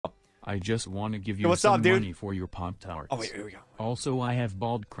I just want to give you what's some up, dude? money for your Pop-Tarts. Oh, wait, here we go. Also, I have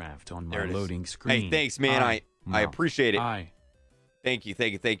BaldCraft on my loading screen. Hey, thanks, man. I appreciate it. Thank you,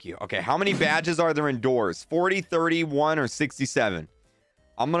 thank you, thank you. Okay, how many badges are there indoors? 40, 31, or 67?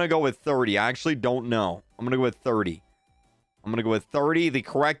 I'm going to go with 30. I actually don't know. I'm going to go with 30. I'm going to go with 30. The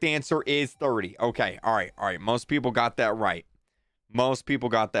correct answer is 30. Okay, all right, all right. Most people got that right. Most people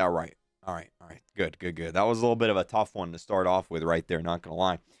got that right. All right, all right. Good, good, good. That was a little bit of a tough one to start off with right there, not going to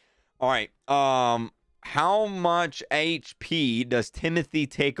lie. All right, how much HP does Timothy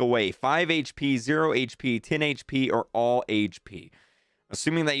take away? 5 HP, 0 HP, 10 HP, or all HP?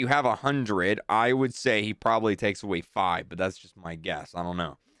 Assuming that you have 100, I would say he probably takes away 5, but that's just my guess. I don't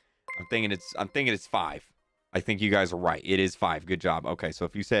know. I'm thinking it's 5. I think you guys are right. It is 5. Good job. Okay, so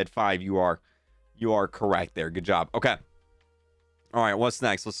if you said 5, you are correct there. Good job. Okay. All right, what's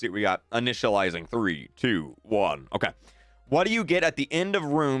next? Let's see what we got. Initializing. 3, 2, 1. Okay. What do you get at the end of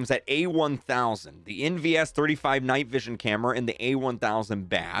rooms at A1000? The NVS 35 night vision camera and the A1000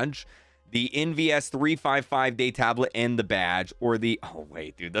 badge, the NVS 355 day tablet and the badge, or the... Oh,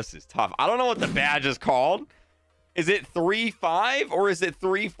 wait, dude, this is tough. I don't know what the badge is called. Is it 35 or is it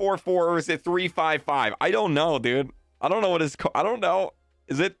 344 or is it 355? I don't know, dude. I don't know what it's called. I don't know.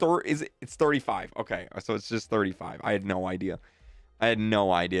 It's 35. Okay, so it's just 35. I had no idea. I had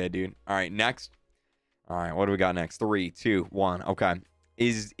no idea, dude. All right, next. All right, what do we got next? 3, 2, 1. Okay.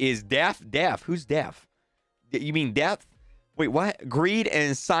 Is deaf? Who's deaf? You mean depth? Wait, what? Greed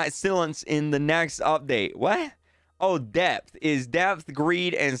and silence in the next update. What? Oh, depth. Is depth,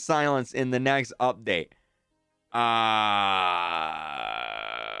 greed, and silence in the next update? No.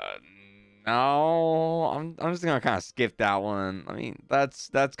 I'm just gonna kind of skip that one. I mean, that's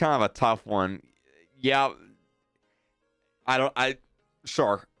kind of a tough one. Yeah.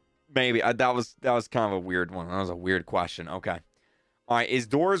 Sure. Maybe. That was kind of a weird one. That was a weird question. Okay. All right. Is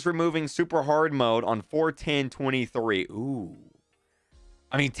Doors removing super hard mode on 4.10.23? Ooh.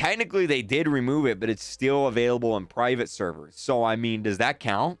 I mean, technically they did remove it, but it's still available in private servers. So, I mean, does that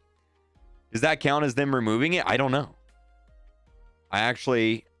count? Does that count as them removing it? I don't know. I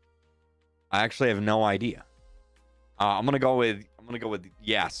actually have no idea. I'm gonna go with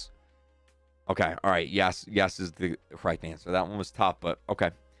yes. Okay. All right. Yes is the correct answer. That one was tough, but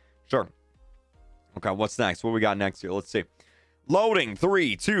okay. Sure. Okay, what's next? What we got next here? Let's see. Loading.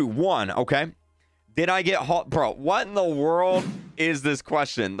 3, 2, 1. Okay. Did I get halt? Bro, what in the world is this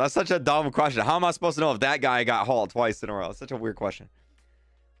question? That's such a dumb question. How am I supposed to know if that guy got halt twice in a row? That's such a weird question.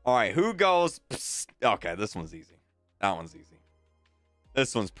 All right, who goes? Psst. Okay, this one's easy. That one's easy.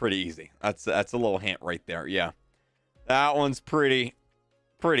 This one's pretty easy. That's a little hint right there. Yeah. That one's pretty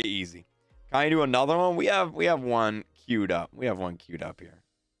easy. Can I do another one? We have one queued up. We have one queued up here.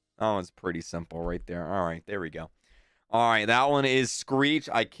 That one's pretty simple right there. All right, there we go. All right, that one is Screech.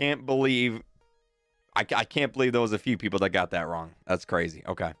 I can't believe there was a few people that got that wrong. That's crazy.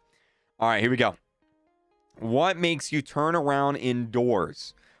 Okay. All right, here we go. What makes you turn around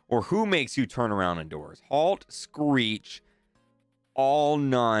indoors? Or who makes you turn around indoors? Halt, Screech, all,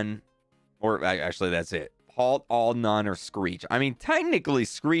 none, or actually that's it. Halt, all, none, or Screech. I mean, technically,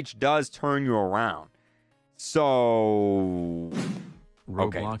 Screech does turn you around. So...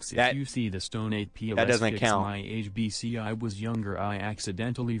 Roblox, okay, if you see the Stone 8 PLS that doesn't fix count. My HBC, I was younger. I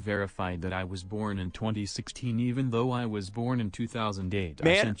accidentally verified that I was born in 2016, even though I was born in 2008.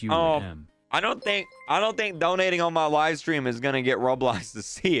 Man, I sent you an M. I don't think donating on my live stream is gonna get Roblox to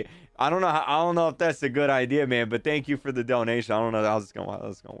see it. I don't know if that's a good idea, man. But thank you for the donation. I don't know how this is gonna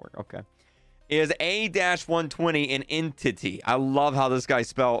work. Okay, is A-120 an entity? I love how this guy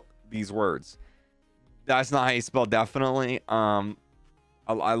spelled these words. That's not how you spell definitely.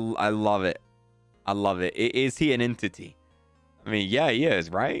 I love it. I love it. Is he an entity? I mean, yeah, he is,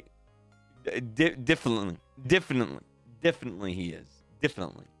 right? Definitely he is.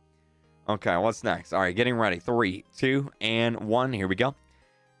 Definitely. Okay, what's next? All right, getting ready. 3, 2, and 1. Here we go.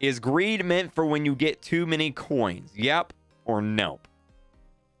 Is greed meant for when you get too many coins? Yep or nope?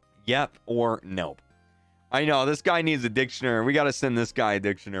 Yep or nope? I know, this guy needs a dictionary. We got to send this guy a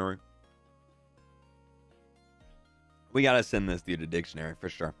dictionary. We got to send this dude a dictionary for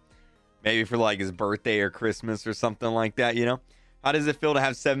sure. Maybe for like his birthday or Christmas or something like that, you know? How does it feel to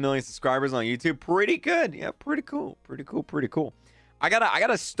have 7 million subscribers on YouTube? Pretty good. Yeah, pretty cool. Pretty cool. I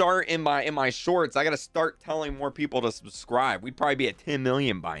gotta start in my shorts. I gotta start telling more people to subscribe. We'd probably be at 10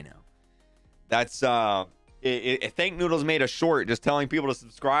 million by now. That's Thank Noodles made a short just telling people to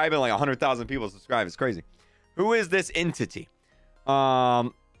subscribe, and like 100,000 people subscribe. It's crazy. Who is this entity?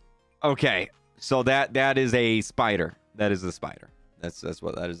 Okay, so that is a spider. That is a spider. That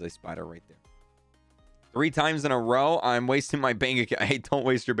is a spider right there. 3 times in a row. I'm wasting my bank account. Hey, don't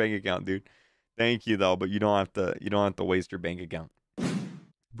waste your bank account, dude. Thank you though, but you don't have to waste your bank account.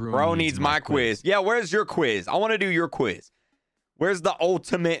 Bro needs my quiz. Yeah, where's your quiz? I want to do your quiz. Where's the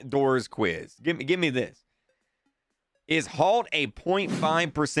ultimate doors quiz? Give me this. Is Halt a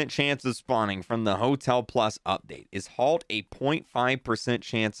 0.5% chance of spawning from the Hotel Plus update? Is Halt a 0.5%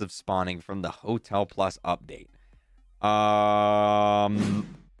 chance of spawning from the Hotel Plus update?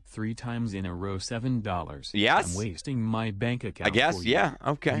 3 times in a row, $7. Yes. I'm wasting my bank account. I guess, yeah.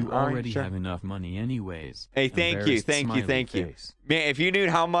 Okay. You already have enough money anyways. Hey, thank you. Man, if you knew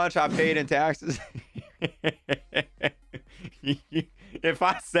how much I paid in taxes, if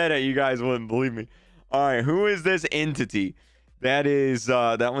I said it, you guys wouldn't believe me. All right, who is this entity? That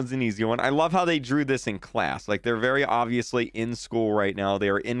one's an easy one. I love how they drew this in class. Like, they're very obviously in school right now. They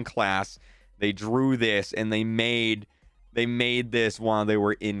are in class. They drew this and they made this while they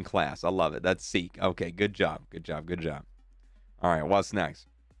were in class. I love it. That's Seek. Okay, good job. All right, what's next?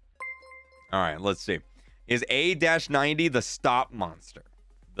 All right, let's see. Is A-90 the stop monster?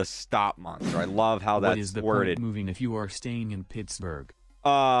 The stop monster. I love how that's worded. What is the point moving if you are staying in Pittsburgh?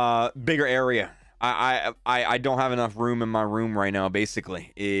 Bigger area. I don't have enough room in my room right now,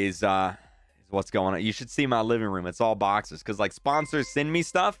 basically, is what's going on. You should see my living room. It's all boxes because, like, sponsors send me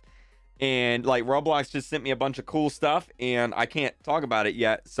stuff, and, like, Roblox just sent me a bunch of cool stuff, and I can't talk about it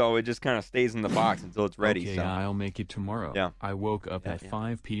yet, so it just kind of stays in the box until it's ready. Okay, so. I'll make it tomorrow. Yeah. I woke up at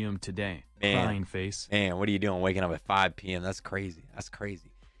 5 p.m. today. Man. Crying face. Man, what are you doing waking up at 5 p.m.? That's crazy. That's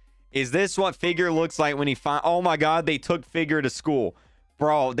crazy. Is this what Figure looks like when he oh my God, they took Figure to school.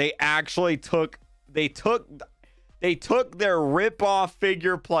 Bro, they actually took their rip-off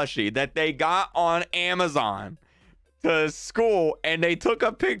Figure plushie that they got on Amazon to school, and they took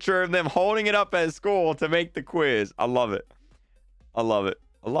a picture of them holding it up at school to make the quiz. I love it.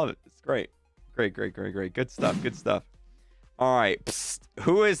 It's great. Great. Good stuff. All right. Psst.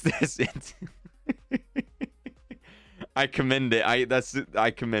 Who is this? I commend it. I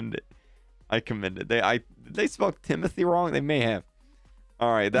commend it. They spelled Timothy wrong. They may have.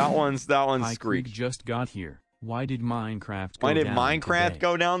 All right, that one's Screech. Kreek just got here. Why did Minecraft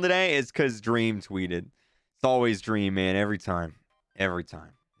go down today? It's because Dream tweeted. It's always Dream, man. Every time.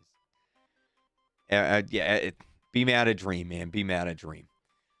 Be mad at Dream, man. Be mad at Dream.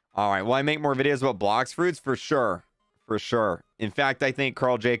 All right. Will I make more videos about Blocks Fruits? For sure. In fact, I think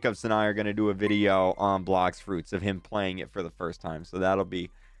Carl Jacobs and I are going to do a video on Blocks Fruits of him playing it for the first time. So that'll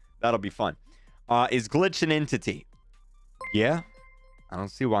be fun. Is Glitch an entity? Yeah. I don't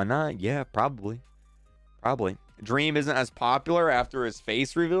see why not. Yeah, probably. Dream isn't as popular after his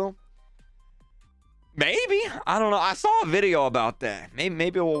face reveal. Maybe. I don't know. I saw a video about that.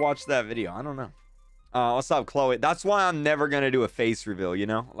 Maybe we'll watch that video. I don't know. What's up, Chloe? That's why I'm never gonna do a face reveal. You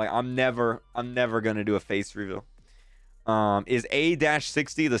know, like I'm never gonna do a face reveal. Is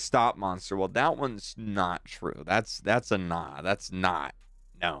A-60 the stop monster? Well, that one's not true. That's a nah. That's not.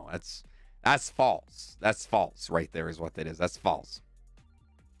 No, that's false. That's false. Right there is what that is. That's false.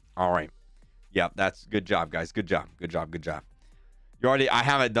 All right. Yep, that's good job, guys. Good job. I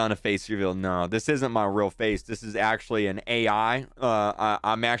haven't done a face reveal. No, this isn't my real face. This is actually an AI.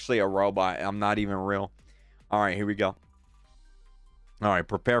 I'm actually a robot. I'm not even real. All right, here we go. All right,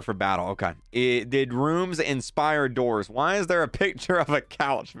 prepare for battle. Okay. Did rooms inspire doors? Why is there a picture of a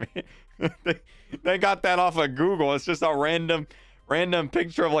couch, man? They got that off of Google. It's just a random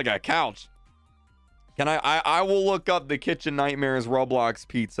picture of like a couch. Can I will look up the Kitchen Nightmares Roblox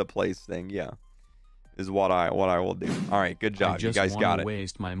pizza place thing. Yeah. Is what I will do. All right, good job. You guys got it. I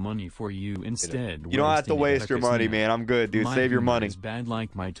waste my money for you instead. You don't have to waste your money, man. I'm good, dude. Save your money. Is bad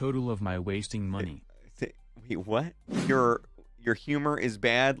like my total of my wasting money. Wait, what? Your humor is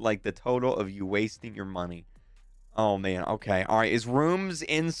bad like the total of you wasting your money. Oh man. Okay. All right. Is rooms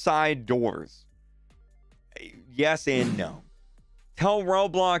inside doors? Yes and no. Tell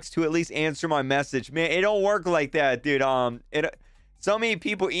Roblox to at least answer my message, man. It don't work like that, dude. So many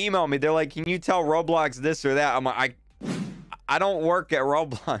people email me. They're like, "Can you tell Roblox this or that?" I'm like, I don't work at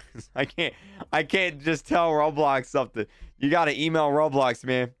Roblox. I can't just tell Roblox something. You got to email Roblox,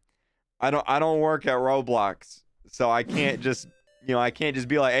 man. I don't work at Roblox, so I can't just be like, "Hey,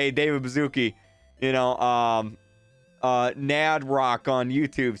 David Bazooki, Nad Rock on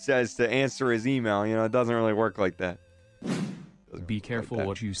YouTube says to answer his email." It doesn't really work like that. Be careful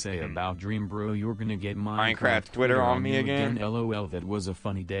what you say about Dream, bro. You're gonna get Minecraft Twitter on me again. LOL, that was a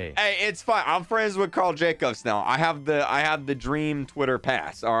funny day. Hey, it's fine. I'm friends with Carl Jacobs now. I have the Dream Twitter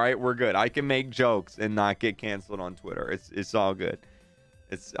pass. All right, we're good. I can make jokes and not get canceled on Twitter. It's all good.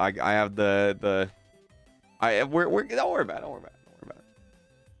 I have we're don't worry about it.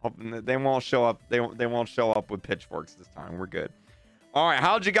 They won't show up. They won't show up with pitchforks this time. We're good. All right,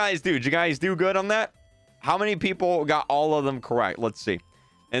 how'd you guys do? Did you guys do good on that? How many people got all of them correct? Let's see.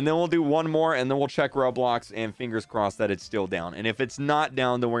 And then we'll do one more, and then we'll check Roblox, and fingers crossed that it's still down. And if it's not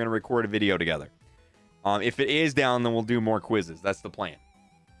down, then we're going to record a video together. If it is down, then we'll do more quizzes. That's the plan.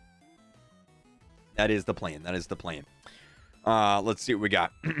 That is the plan. That is the plan. Let's see what we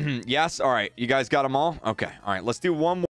got. Yes? All right. You guys got them all? Okay. All right. Let's do one more.